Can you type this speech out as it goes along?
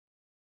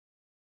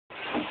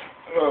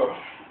Oh,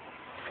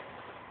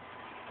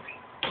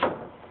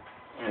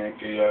 man,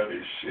 get y'all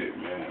this shit,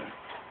 man.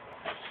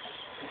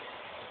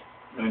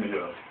 Many of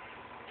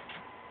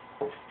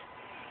them.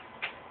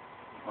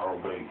 All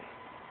day.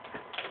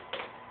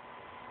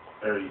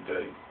 Every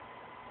day.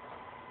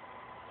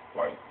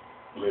 Like,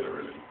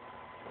 literally.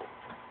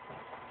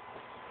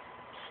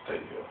 Stay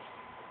here.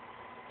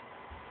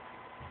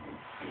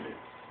 Get it.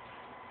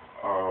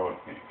 All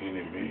in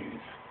any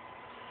means.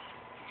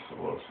 So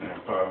what's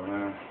saying, Pop,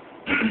 man?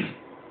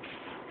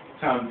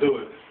 Time to do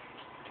it.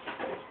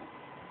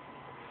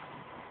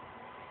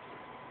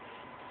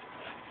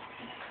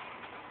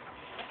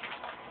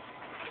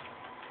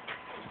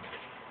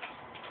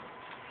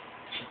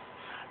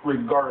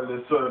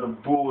 Regardless of the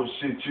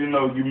bullshit, you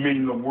know you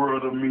mean the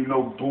world to me,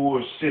 no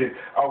bullshit.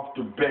 Off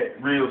the bat,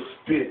 real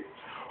spit.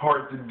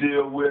 Hard to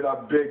deal with,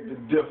 I beg to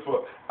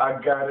differ. I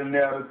got an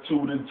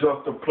attitude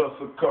adjuster plus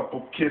a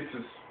couple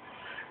kisses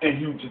and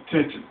huge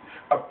attention.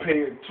 I pay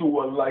it to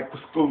her like a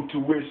school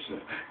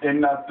tuition, and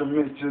not to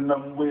mention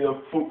I'm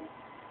well food.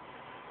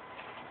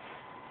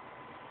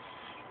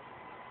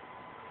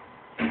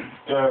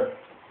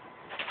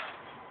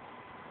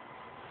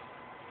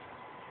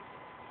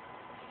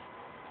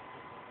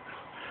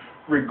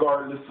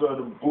 Regardless of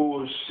the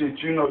bullshit,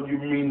 you know you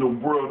mean the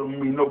world to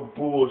me, no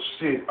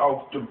bullshit.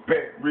 Off the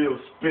bat, real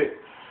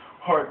spit.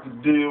 Hard to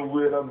deal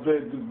with, I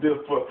beg to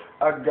differ.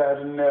 I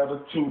got an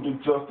attitude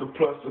adjuster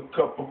plus a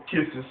couple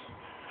kisses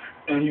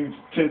and huge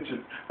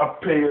attention. I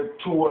pay it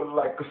to her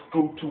like a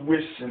school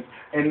tuition,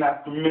 and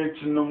not to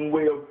mention I'm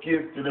well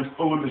gifted and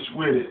foolish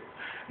with it.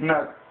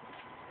 Not,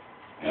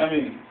 I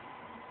mean,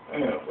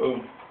 yeah,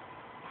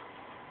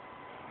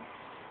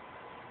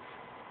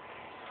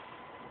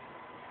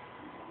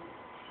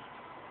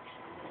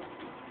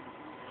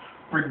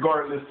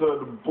 regardless of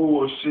the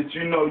bullshit,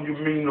 you know you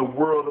mean the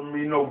world to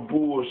me, no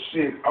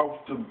bullshit. Off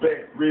the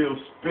bat, real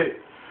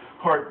spit.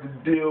 Hard to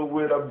deal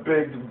with, I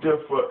beg to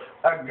differ.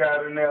 I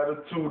got an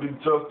attitude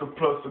adjuster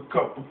plus a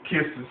couple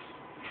kisses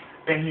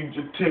and huge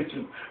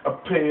attention. I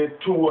pay it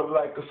to her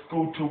like a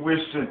school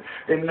tuition,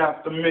 and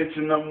not to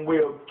mention I'm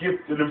well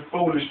gifted and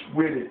foolish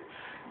with it.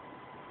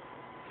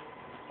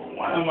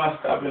 Why am I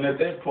stopping at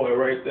that point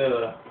right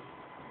there? I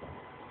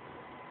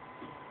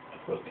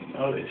fucking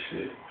know this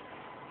shit.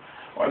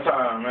 One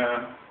time,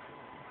 man.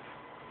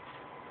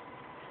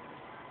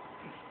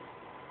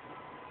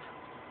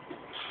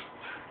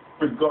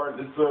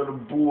 Regardless of the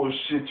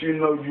bullshit, you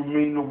know you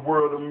mean the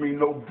world to me,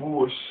 no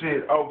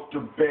bullshit. Off the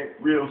bat,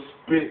 real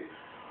spit.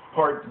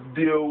 Hard to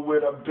deal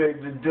with, I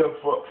beg to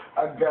differ.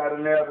 I got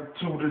an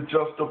attitude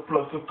adjuster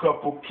plus a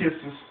couple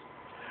kisses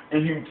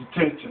and huge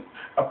attention.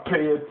 I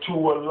pay it to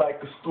her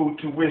like a school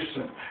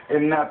tuition,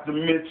 and not to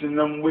mention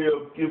I'm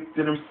well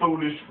gifted and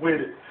foolish with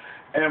it.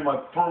 Am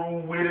I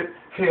through with it?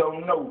 Hell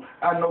no.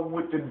 I know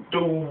what to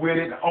do with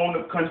it. On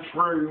the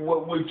contrary,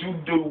 what would you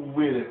do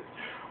with it?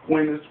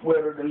 When it's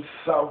wetter than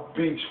South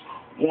Beach,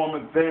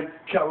 warmer than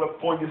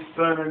California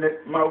sun and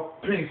that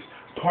mouthpiece.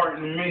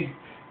 Pardon me,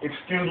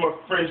 excuse my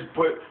French,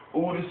 but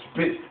ooh, this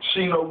bitch,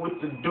 she know what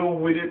to do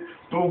with it.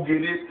 Go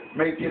get it,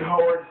 make it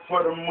hard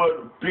for the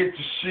mother bitch.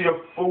 She a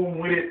fool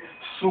with it,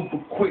 super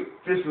quick.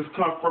 This is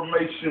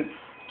confirmation.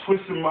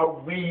 Twisting my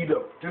weed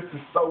up, this is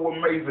so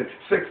amazing.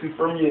 Sexy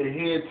from your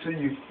head to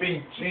your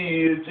feet,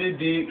 cheers, you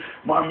dig.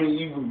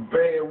 Mommy even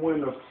bad when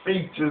the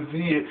features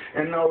here,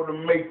 and all the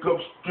makeup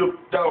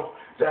stripped off,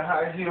 the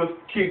high heels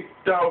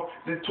kicked off,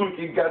 the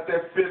Twinkie got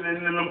that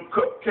feeling in them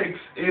cupcakes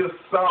is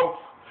soft.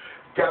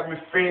 Got me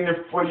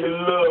fiending for your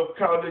love,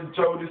 call it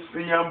Jody,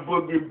 see I'm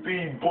Boogie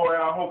B. Boy,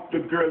 I hope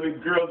the girly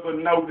girls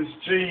will notice,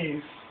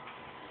 jeez.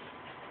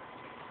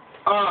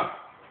 I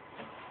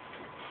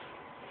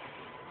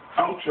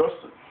don't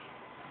trust it.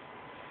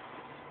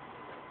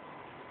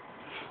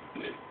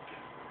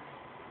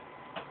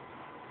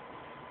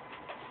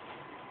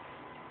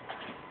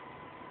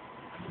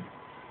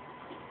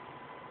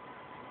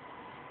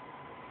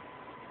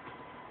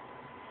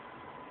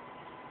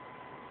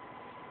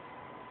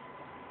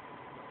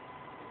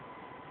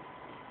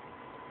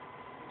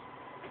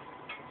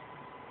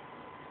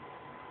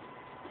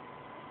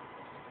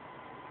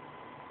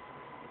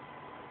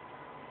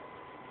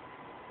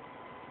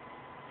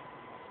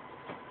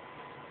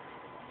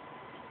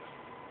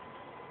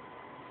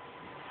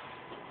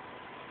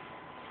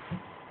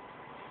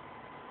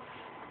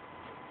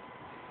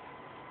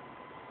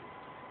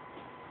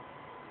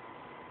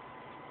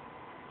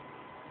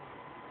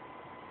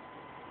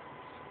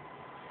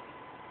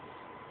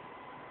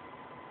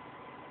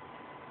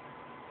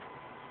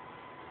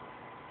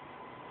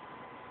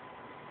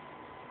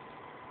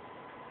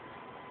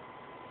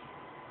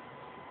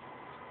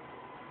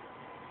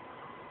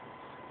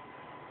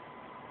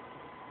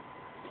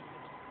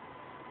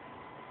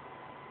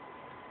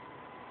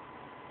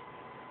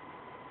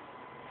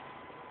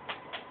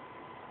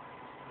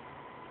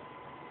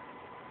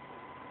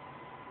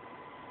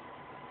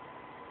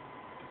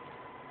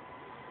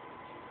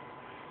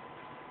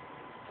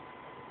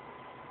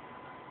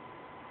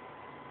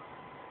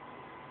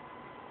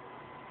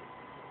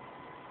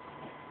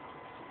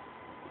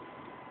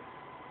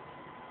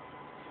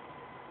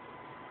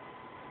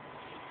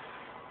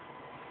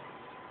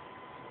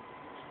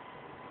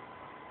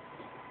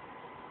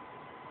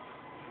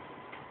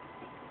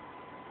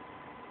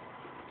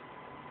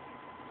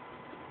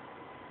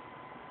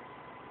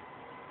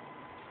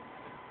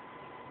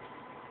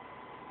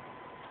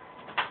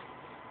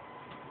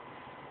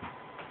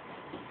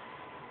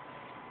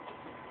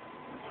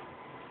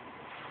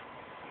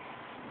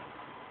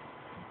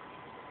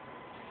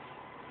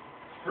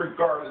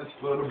 Regardless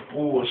of the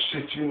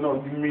bullshit, you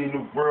know you mean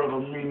the world,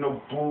 don't mean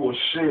no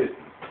bullshit.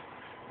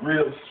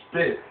 Real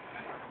spit.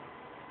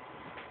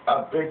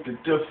 I beg to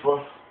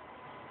differ.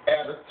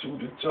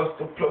 Attitude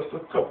adjuster plus a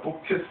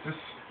couple kisses.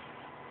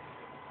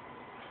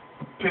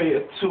 Pay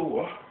a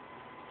tour.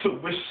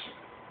 Tuition.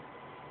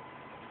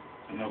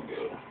 No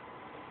good.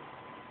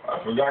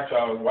 I forgot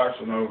y'all was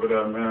watching over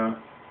there,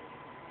 man.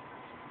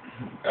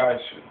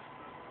 Gotcha.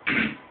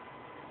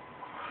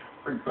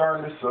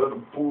 Regardless of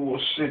the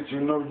bullshit, you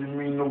know you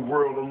mean the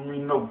world, don't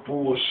mean no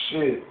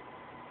bullshit.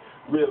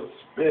 Real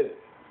spit.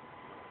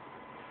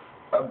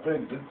 I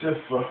beg to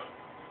differ.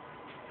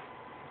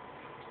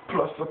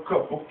 Plus a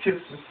couple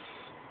kisses.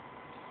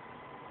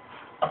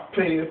 I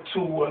pay a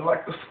tour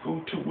like a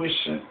school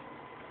tuition.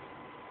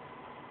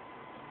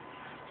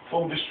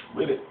 Foolish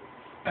with it.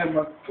 Am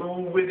I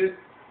through with it?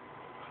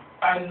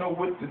 I know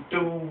what to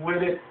do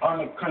with it. On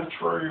the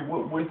contrary,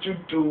 what would you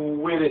do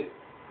with it?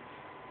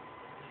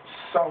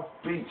 South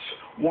Beach,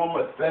 one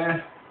more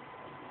thing.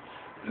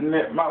 And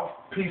that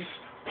mouthpiece,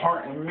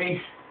 pardon me.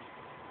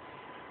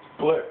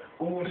 But,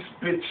 ooh, this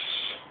bitch,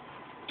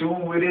 do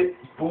with it,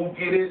 boo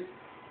get it.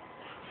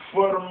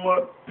 For the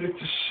mother bitch,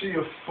 she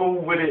a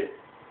fool with it.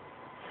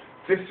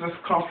 This is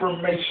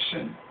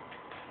confirmation.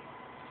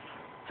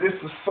 This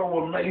is so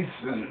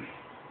amazing.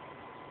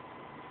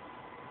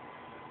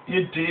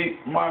 You dig,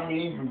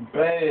 mommy, even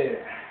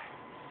bad.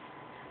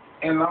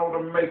 And all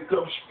the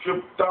makeup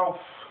stripped off.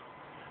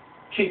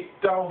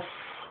 Kicked off,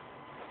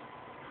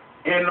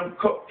 and them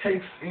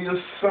cupcakes in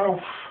your south.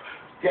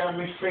 Got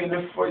me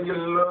feeling for your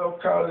love,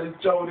 call it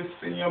Jody,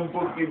 see him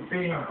Boogie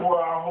B. Boy,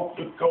 I hope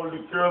the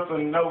golden girls will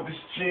know this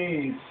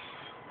cheese.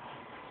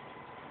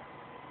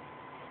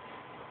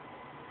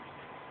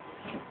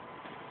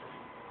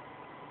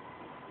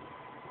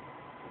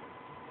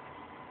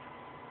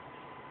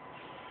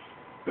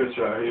 Bet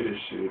y'all hear this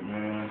shit,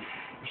 man.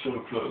 Should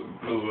have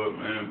blew up,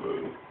 man,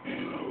 but, you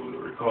know, the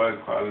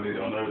recording quality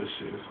on other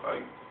shit is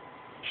like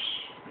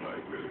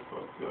really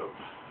fucked up.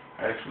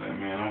 Actually,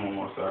 man, I'm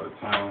almost out of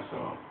time,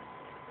 so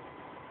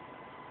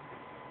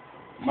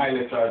might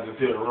let y'all just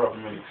hear the rough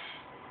mix.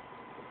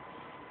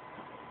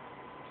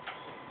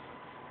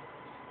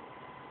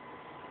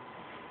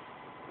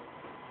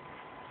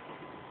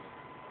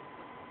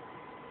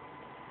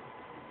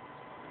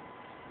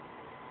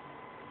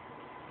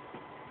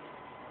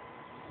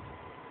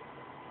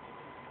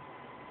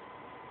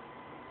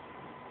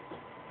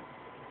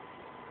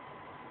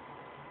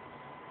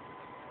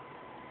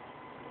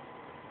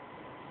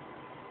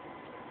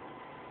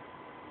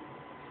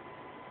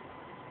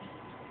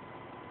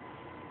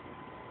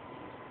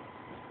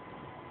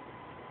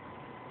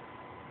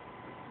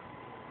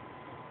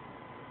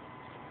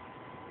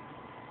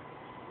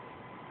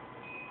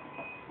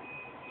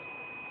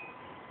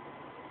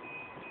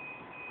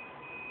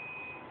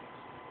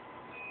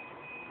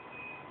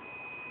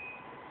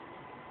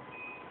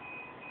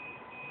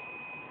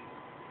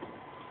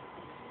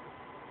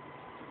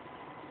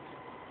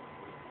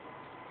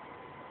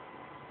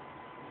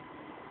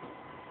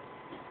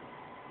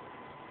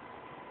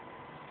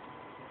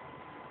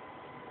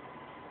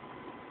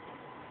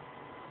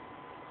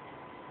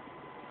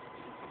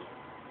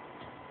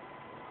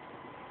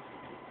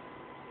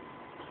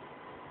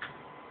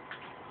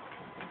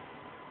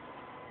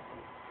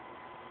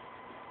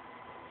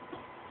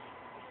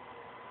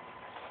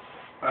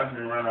 I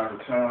just run out of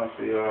time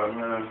for y'all,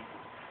 man.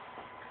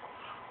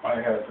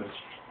 Might have to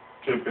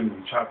strip and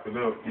chop it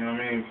up, you know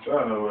what I mean? So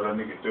I know what I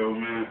need to do,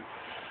 man.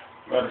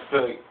 Matter of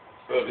fact,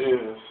 that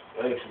is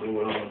actually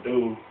what I'm gonna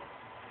do.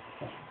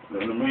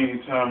 In the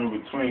meantime,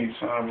 in between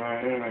time,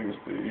 man, it ain't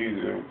still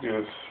easier.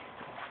 Just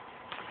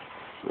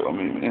feel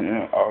me,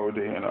 man, all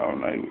day and all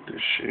night with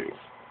this shit.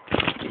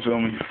 You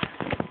feel me?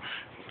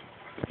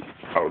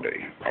 All day,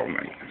 all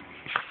night.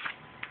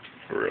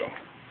 For real.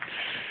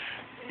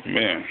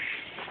 Man.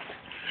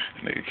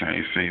 Nigga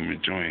can't see me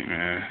joint,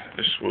 man.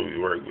 This is what we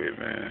work with,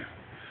 man.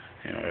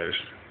 You know,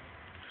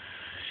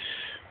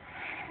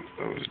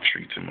 that was a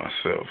treat to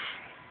myself.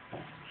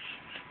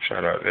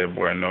 Shout out to that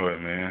boy, I know it,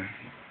 man.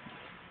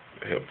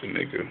 Help the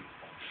nigga.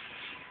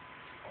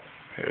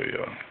 Hell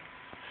yeah.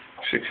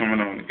 Shit coming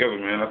on together,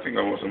 man. I think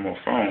I want some more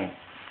phone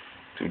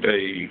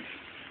today.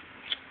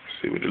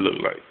 See what it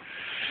look like.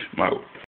 My